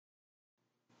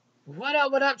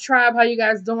What up, tribe? How you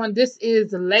guys doing? This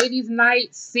is Ladies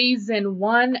Night Season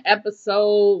 1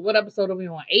 episode. What episode are we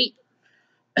on? 8?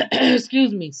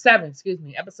 Excuse me, 7. Excuse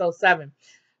me, episode 7.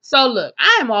 So look,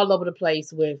 I am all over the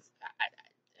place with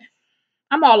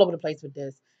I'm all over the place with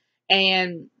this.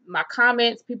 And my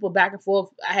comments, people back and forth.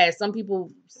 I had some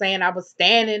people saying I was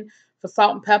standing for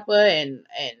salt and pepper and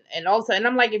also, and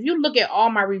I'm like, if you look at all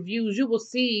my reviews, you will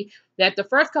see that the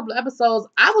first couple of episodes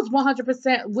I was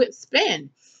 100% with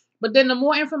Spin. But then the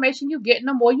more information you get and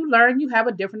the more you learn, you have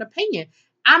a different opinion.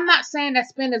 I'm not saying that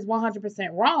Spin is 100%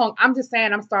 wrong. I'm just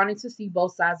saying I'm starting to see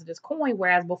both sides of this coin.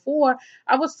 Whereas before,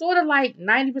 I was sort of like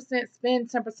 90% Spin,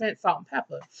 10% salt and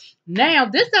pepper. Now,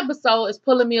 this episode is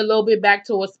pulling me a little bit back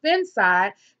to a Spin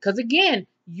side because, again,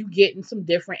 you getting some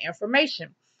different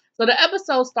information. So the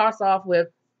episode starts off with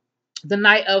the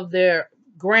night of their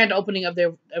grand opening of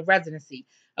their residency.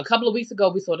 A couple of weeks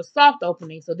ago, we saw the soft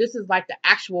opening. So this is like the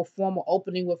actual formal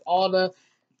opening with all the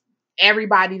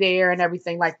everybody there and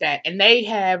everything like that. And they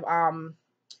have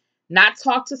not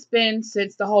talked to Spin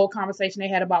since the whole conversation they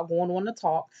had about going on the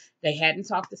talk. They hadn't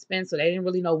talked to Spin, so they didn't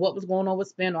really know what was going on with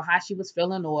Spin or how she was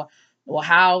feeling or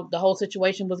how the whole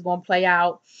situation was going to play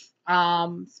out.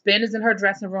 Spin is in her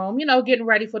dressing room, getting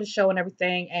ready for the show and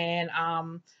everything. And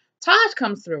Taj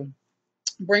comes through,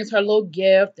 brings her little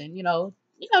gift, and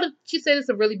she said it's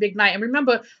a really big night. And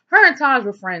remember, her and Taj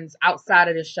were friends outside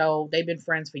of the show. They've been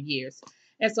friends for years.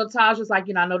 And so Taj was like,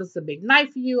 I know this is a big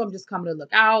night for you. I'm just coming to look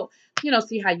out,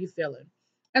 see how you feeling.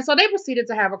 And so they proceeded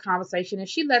to have a conversation, and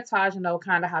she let Taj know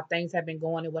kind of how things have been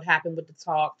going and what happened with the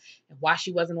talk and why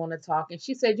she wasn't on the talk. And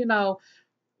she said,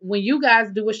 when you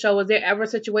guys do a show, is there ever a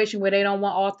situation where they don't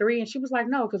want all three? And she was like,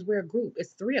 no, because we're a group.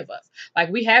 It's 3 of us. Like,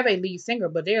 we have a lead singer,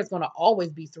 but there's going to always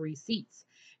be 3 seats.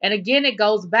 And again, it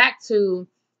goes back to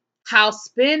how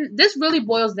Spin, this really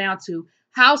boils down to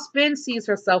how Spin sees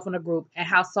herself in a group and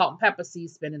how Salt and Pepper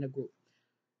sees Spin in a group.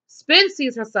 Spin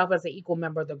sees herself as an equal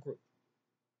member of the group.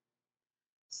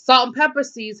 Salt and Pepper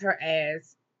sees her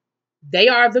as they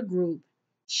are the group.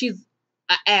 She's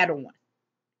an add-on.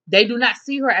 They do not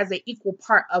see her as an equal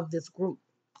part of this group.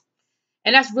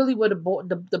 And that's really where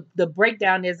the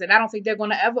breakdown is. And I don't think they're going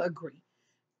to ever agree.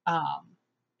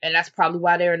 And that's probably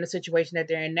why they're in the situation that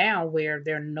they're in now, where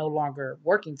they're no longer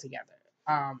working together.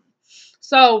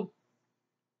 So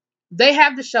they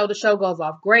have the show. The show goes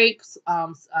off great.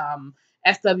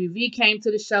 SWV came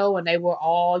to the show and they were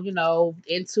all,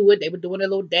 into it. They were doing their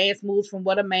little dance moves from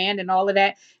What a Man and all of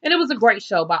that. And it was a great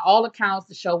show. By all accounts,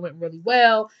 the show went really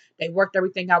well. They worked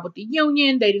everything out with the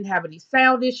union. They didn't have any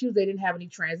sound issues. They didn't have any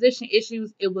transition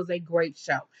issues. It was a great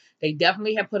show. They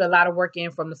definitely have put a lot of work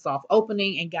in from the soft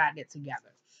opening and gotten it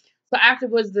together. So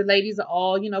afterwards, the ladies are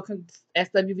all,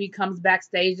 SWV comes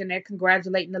backstage and they're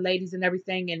congratulating the ladies and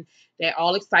everything. And they're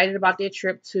all excited about their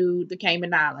trip to the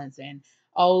Cayman Islands. And,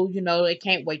 they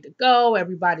can't wait to go.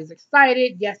 Everybody's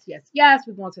excited. Yes, yes, yes.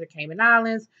 We're going to the Cayman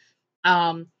Islands.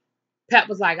 Pep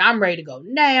was like, I'm ready to go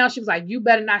now. She was like, you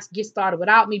better not get started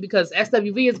without me because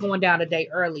SWV is going down a day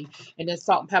early. And then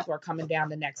Salt and Pepper are coming down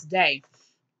the next day.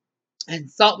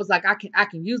 And Salt was like, I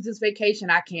can use this vacation.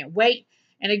 I can't wait.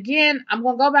 And again, I'm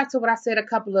going to go back to what I said a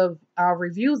couple of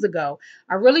reviews ago.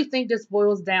 I really think this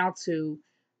boils down to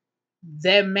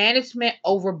their management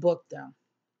overbooked them.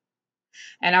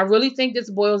 And I really think this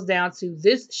boils down to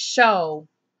this show,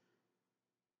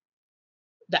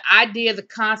 the idea, the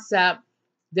concept,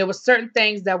 there were certain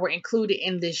things that were included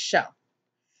in this show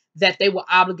that they were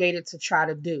obligated to try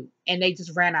to do. And they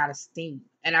just ran out of steam.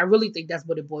 And I really think that's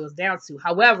what it boils down to.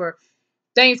 However,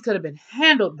 things could have been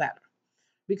handled better.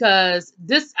 Because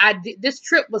this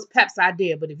trip was Pep's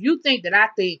idea. But if you think that I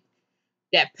think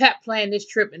that Pep planned this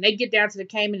trip and they get down to the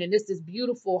Cayman and this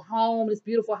beautiful home, this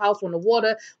beautiful house on the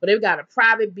water, where they've got a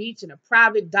private beach and a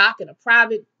private dock and a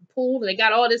private pool, and they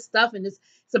got all this stuff, and it's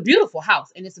a beautiful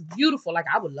house. And it's a beautiful, like,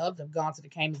 I would love to have gone to the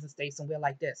Caymans and stayed somewhere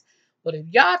like this. But if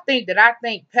y'all think that I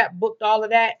think Pep booked all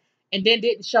of that and then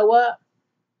didn't show up,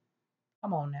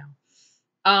 come on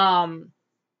now.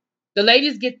 The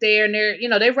ladies get there and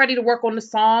they're ready to work on the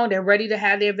song. They're ready to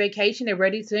have their vacation. They're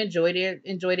ready to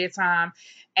enjoy their time.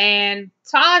 And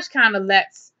Taj kind of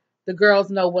lets the girls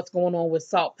know what's going on with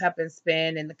Salt, Pepper, and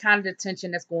Spin and the kind of the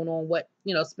tension that's going on. What,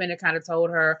 Spin kind of told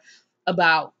her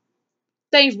about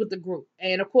things with the group.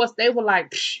 And of course they were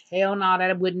like, hell no,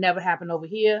 that would never happen over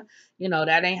here.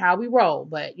 That ain't how we roll.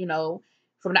 But,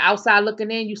 from the outside looking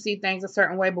in, you see things a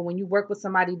certain way, but when you work with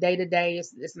somebody day to day,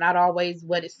 it's not always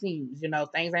what it seems.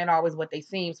 Things ain't always what they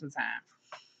seem sometimes.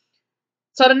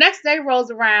 So the next day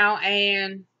rolls around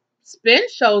and Spin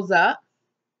shows up,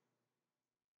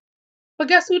 but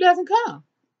guess who doesn't come?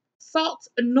 Salt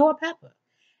nor Pepper.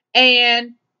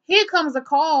 And Here comes a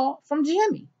call from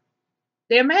Jimmy,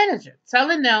 their manager,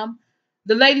 telling them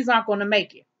the ladies aren't going to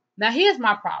make it. Now, here's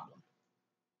my problem.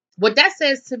 What that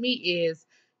says to me is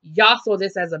y'all saw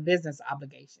this as a business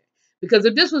obligation. Because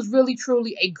if this was really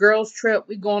truly a girls' trip,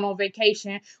 we're going on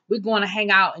vacation, we're going to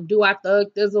hang out and do our thug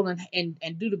thizzle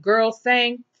and do the girls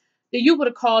thing, then you would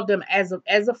have called them as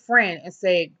a friend and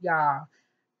said, y'all,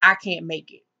 I can't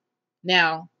make it.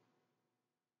 Now,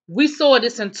 we saw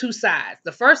this in two sides.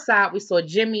 The first side, we saw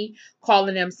Jimmy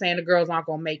calling them saying the girls aren't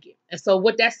going to make it. And so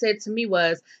what that said to me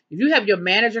was, if you have your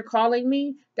manager calling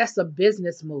me, that's a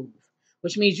business move,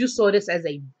 which means you saw this as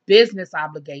a business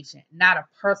obligation, not a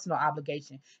personal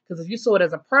obligation. Because if you saw it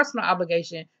as a personal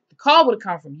obligation, the call would have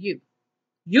come from you.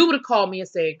 You would have called me and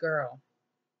said, girl,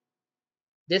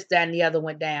 this, that, and the other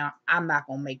went down. I'm not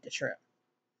going to make the trip.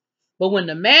 But when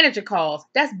the manager calls,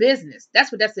 that's business.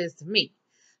 That's what that says to me.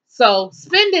 So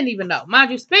Spin didn't even know.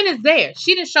 Mind you, Spin is there.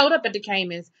 She didn't showed up at the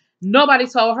Caymans. Nobody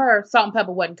told her Salt and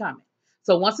Pepper wasn't coming.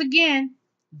 So once again,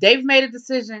 they've made a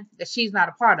decision that she's not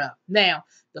a part of. Now,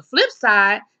 the flip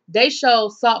side, they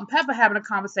showed Salt and Pepper having a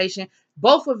conversation.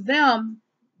 Both of them,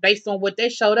 based on what they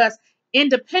showed us,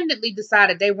 independently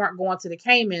decided they weren't going to the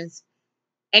Caymans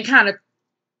and kind of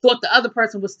thought the other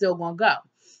person was still going to go.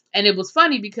 And it was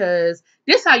funny because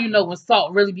this how you know when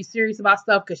Salt really be serious about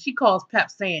stuff, because she calls Pep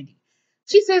Sandy.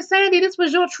 She said, Sandy, this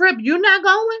was your trip. You're not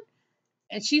going?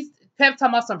 And Pep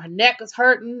talking about her neck is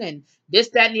hurting and this,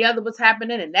 that, and the other was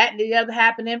happening and that and the other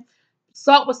happening.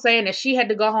 Salt was saying that she had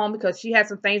to go home because she had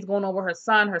some things going on with her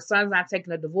son. Her son's not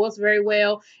taking a divorce very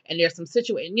well. And there's some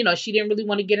situation, she didn't really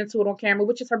want to get into it on camera,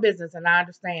 which is her business. And I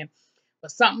understand.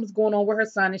 But something was going on with her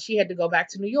son and she had to go back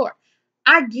to New York.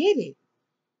 I get it.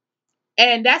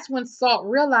 And that's when Salt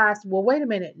realized, well, wait a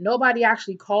minute. Nobody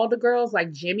actually called the girls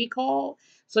like Jimmy called.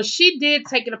 So she did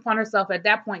take it upon herself at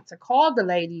that point to call the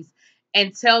ladies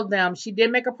and tell them. She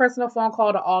did make a personal phone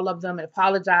call to all of them and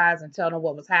apologize and tell them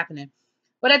what was happening.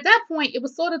 But at that point, it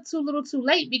was sort of too little too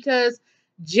late because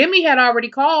Jimmy had already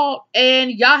called and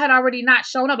y'all had already not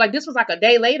shown up. Like this was like a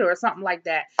day later or something like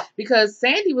that. Because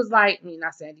Sandy was like,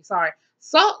 not Sandy, sorry.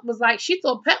 Salt was like, she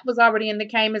thought Pep was already in the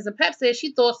Caymans and Pep said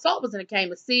she thought Salt was in the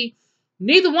Caymans. See,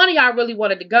 neither one of y'all really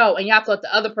wanted to go, and y'all thought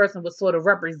the other person would sort of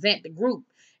represent the group.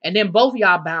 And then both of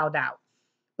y'all bowed out.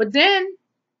 But then,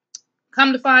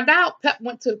 come to find out, Pep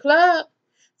went to the club.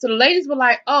 So the ladies were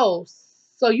like, oh,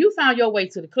 so you found your way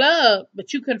to the club,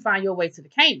 but you couldn't find your way to the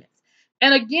Caymans.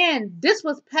 And again, this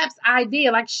was Pep's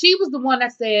idea. Like, she was the one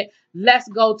that said, let's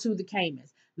go to the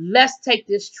Caymans. Let's take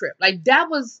this trip. Like,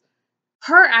 that was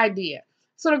her idea.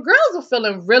 So the girls are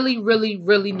feeling really, really,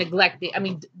 really neglected. I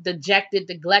mean, dejected,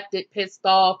 neglected, pissed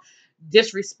off,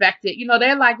 disrespected.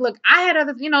 They're like, look, I had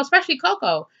other, especially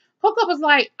Coco. Coco was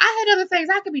like, I had other things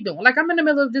I could be doing. Like, I'm in the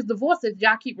middle of this divorce that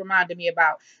y'all keep reminding me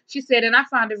about. She said, and I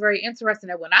find it very interesting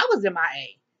that when I was MIA,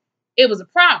 it was a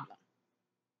problem.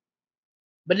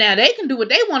 But now they can do what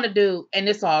they want to do, and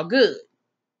it's all good.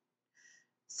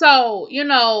 So,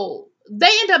 they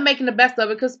end up making the best of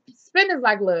it because Spin is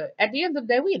like, look, at the end of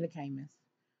the day, we in the Caymans.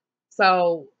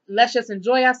 So let's just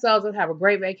enjoy ourselves and have a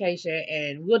great vacation,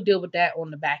 and we'll deal with that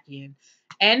on the back end.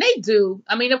 And they do.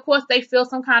 I mean, of course, they feel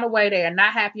some kind of way. They are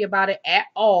not happy about it at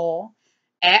all.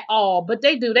 But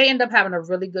they do. They end up having a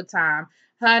really good time.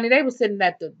 Honey, they were sitting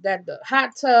at the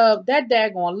hot tub. That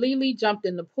daggone Lily jumped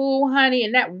in the pool, honey,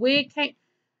 and that wig came.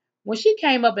 When she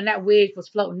came up and that wig was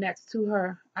floating next to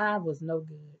her, I was no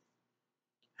good.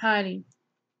 Honey,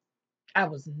 I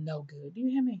was no good. Do you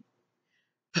hear me?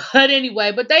 But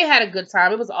anyway, they had a good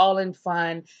time. It was all in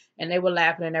fun and they were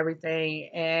laughing and everything.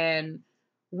 And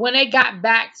when they got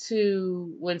back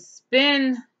to when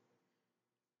Spin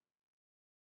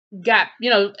got,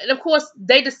 and of course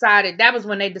they decided that was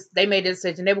when they made the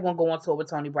decision they were going to go on tour with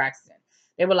Toni Braxton.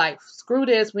 They were like, screw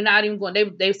this. We're not even going.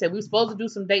 They said we were supposed to do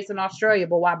some dates in Australia,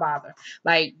 but why bother?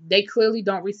 Like, they clearly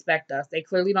don't respect us. They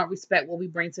clearly don't respect what we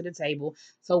bring to the table.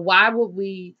 So why would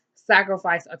we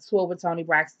sacrifice a tour with Toni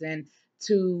Braxton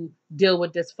to deal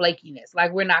with this flakiness?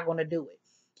 Like, we're not going to do it.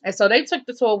 And so they took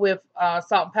the tour with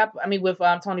Salt and Pepper. I mean, with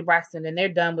Toni Braxton, and they're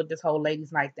done with this whole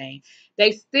ladies' night thing.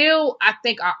 They still, I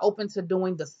think, are open to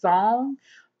doing the song.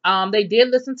 They did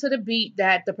listen to the beat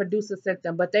that the producer sent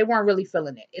them, but they weren't really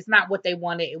feeling it. It's not what they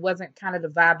wanted. It wasn't kind of the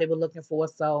vibe they were looking for.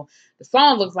 So the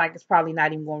song looks like it's probably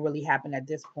not even going to really happen at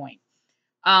this point.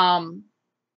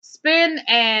 Spin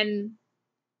and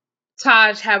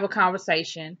Taj have a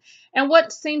conversation, and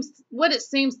what it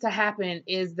seems to happen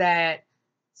is that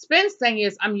Spin's thing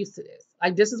is, I'm used to this.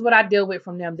 Like, this is what I deal with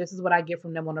from them. This is what I get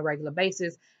from them on a regular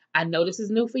basis. I know this is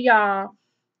new for y'all.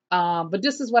 But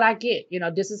this is what I get.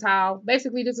 This is how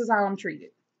I'm treated.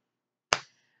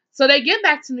 So they get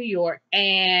back to New York,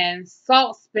 and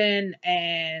Salt, Spin,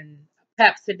 and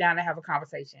Pep sit down and have a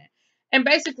conversation. And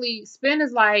basically, Spin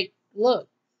is like, look,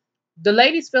 the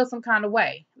ladies feel some kind of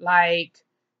way. Like,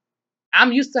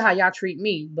 I'm used to how y'all treat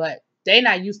me, but they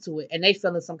not used to it, and they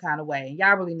feeling some kind of way. And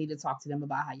y'all really need to talk to them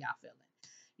about how y'all feeling.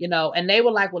 And they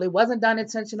were like, well, it wasn't done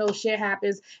intentional, shit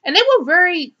happens. And they were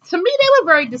to me, they were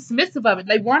very dismissive of it.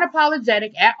 They weren't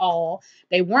apologetic at all.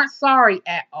 They weren't sorry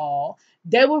at all.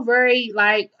 They were very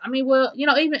like, I mean, well,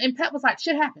 even, and Pep was like,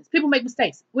 shit happens. People make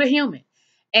mistakes. We're human.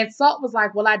 And Salt was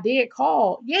like, well, I did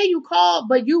call. Yeah, you called,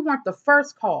 but you weren't the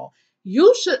first call.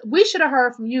 We should have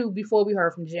heard from you before we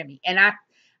heard from Jimmy. And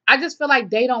I just feel like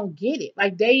they don't get it.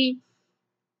 Like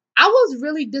I was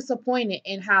really disappointed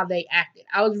in how they acted.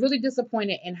 I was really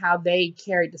disappointed in how they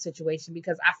carried the situation,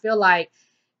 because I feel like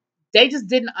they just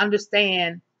didn't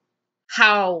understand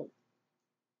how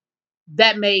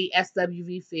that made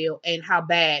SWV feel and how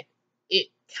bad it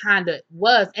kind of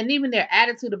was. And even their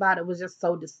attitude about it was just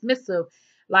so dismissive.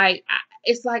 Like,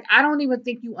 it's like, I don't even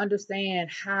think you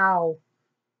understand how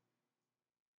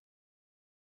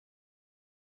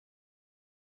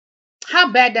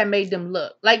bad that made them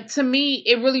look. Like, to me,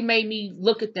 it really made me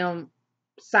look at them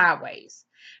sideways,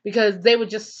 because they were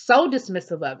just so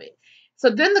dismissive of it. So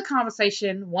then the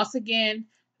conversation once again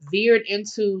veered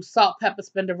into Salt, Pepper,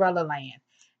 Spinderella land.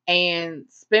 And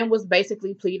Spin was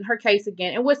basically pleading her case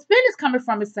again. And where Spin is coming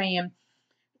from is saying,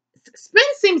 Spin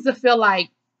seems to feel like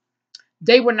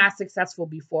they were not successful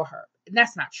before her. And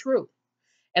that's not true.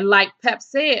 And like Pep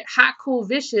said, Hot, Cool,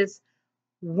 Vicious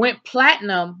went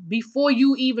platinum before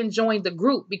you even joined the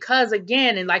group, because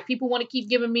again, and like, people want to keep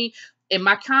giving me in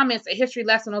my comments a history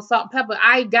lesson on Salt and Pepper.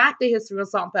 I got the history of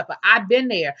Salt and Pepper. I've been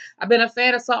there. I've been a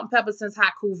fan of Salt and Pepper since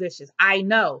Hot, Cool, Vicious. I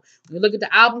know. When you look at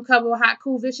the album cover of Hot,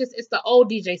 Cool, Vicious, it's the old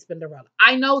DJ Spinderella.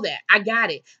 I know that. I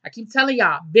got it. I keep telling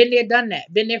y'all, been there, done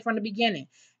that. Been there from the beginning.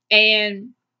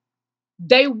 And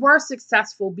they were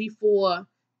successful before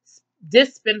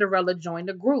this Spinderella joined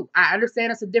the group. I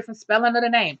understand it's a different spelling of the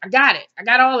name. I got it. I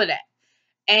got all of that.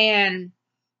 And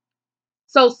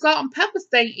so Salt and Pepper's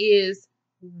thing is,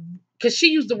 because she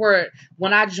used the word,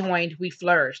 when I joined, we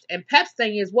flourished. And Pep's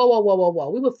thing is, whoa, whoa, whoa, whoa,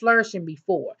 whoa. We were flourishing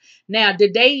before. Now,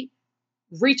 did they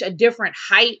reach a different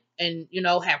height and,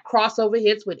 have crossover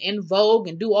hits with In Vogue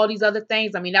and do all these other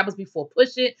things? I mean, that was before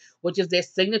Push It, which is their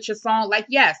signature song. Like,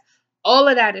 yes, all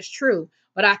of that is true.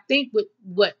 But I think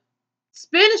what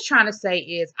Spin is trying to say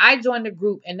is, I joined the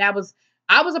group, and I was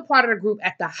a part of the group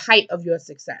at the height of your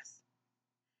success.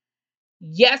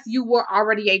 Yes, you were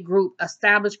already a group,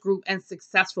 established group, and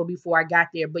successful before I got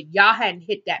there, but y'all hadn't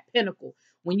hit that pinnacle.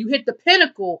 When you hit the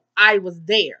pinnacle, I was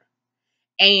there.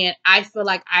 And I feel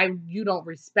like you don't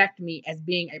respect me as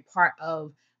being a part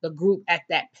of the group at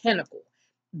that pinnacle.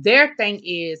 Their thing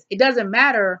is, it doesn't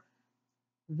matter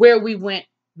where we went.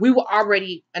 We were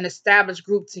already an established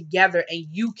group together, and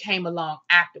you came along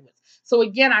afterwards. So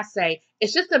again, I say,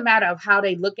 it's just a matter of how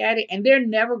they look at it, and they're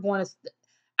never going to,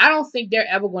 I don't think they're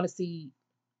ever going to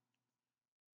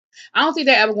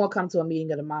come to a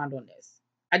meeting of the mind on this.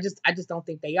 I just don't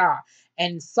think they are.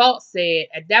 And Salt said,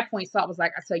 at that point, Salt was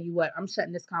like, I tell you what, I'm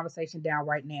shutting this conversation down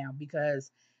right now, because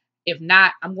if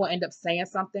not, I'm going to end up saying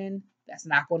something that's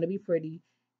not going to be pretty.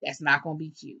 That's not going to be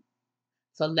cute.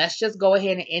 So let's just go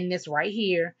ahead and end this right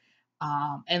here.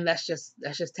 And let's just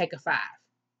take a 5.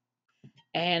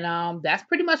 And that's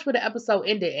pretty much where the episode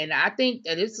ended. And I think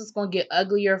that this is going to get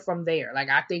uglier from there. Like,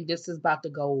 I think this is about to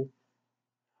go,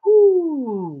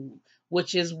 whoo,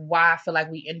 which is why I feel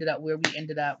like we ended up where we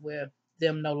ended up, with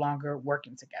them no longer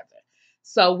working together.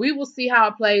 So we will see how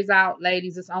it plays out,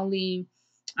 ladies. It's only,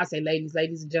 I say ladies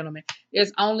and gentlemen,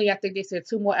 there's only, I think they said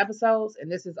 2 more episodes, and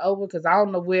this is over, because I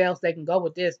don't know where else they can go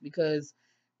with this, because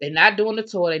they're not doing the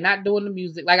tour, they're not doing the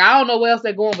music. Like, I don't know where else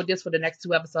they're going with this for the next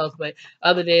 2 episodes, but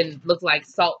other than look like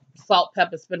Salt,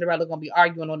 Pepper, Spinderella going to be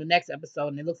arguing on the next episode,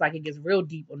 and it looks like it gets real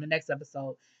deep on the next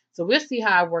episode. So we'll see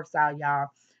how it works out, y'all.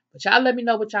 But y'all let me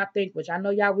know what y'all think, which I know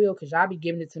y'all will, because y'all be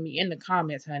giving it to me in the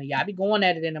comments, honey. Y'all be going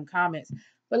at it in them comments.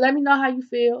 But let me know how you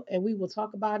feel, and we will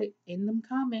talk about it in them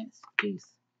comments. Peace.